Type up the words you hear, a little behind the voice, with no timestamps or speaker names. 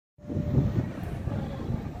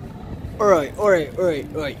Alright. Oi.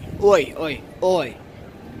 We're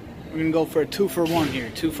gonna go for a 2-for-1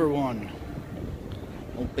 here. 2-for-1.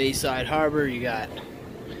 Old Bayside Harbor, you got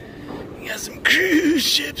some cruise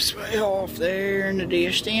ships way off there in the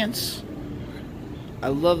distance. I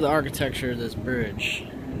love the architecture of this bridge.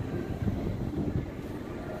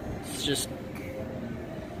 It's just,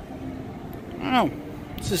 I don't know,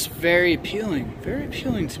 it's just very appealing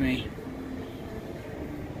to me.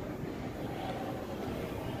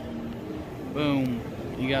 Boom,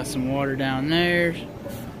 you got some water down there,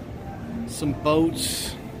 some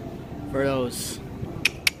boats for those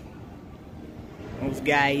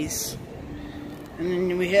guys, and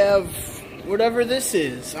then we have whatever this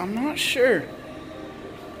is, I'm not sure.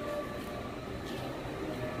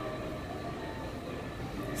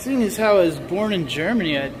 Seeing as how I was born in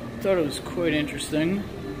Germany, I thought it was quite interesting.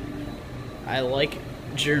 I like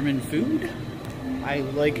German food. I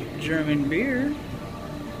like German beer.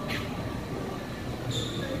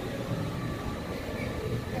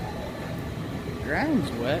 The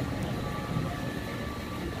ground's wet.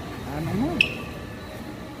 I don't know.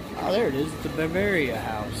 Oh, there it is, the Bavaria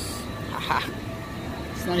house. Haha.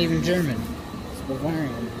 It's not even German. It's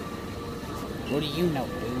Bavarian. What do you know,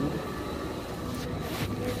 dude?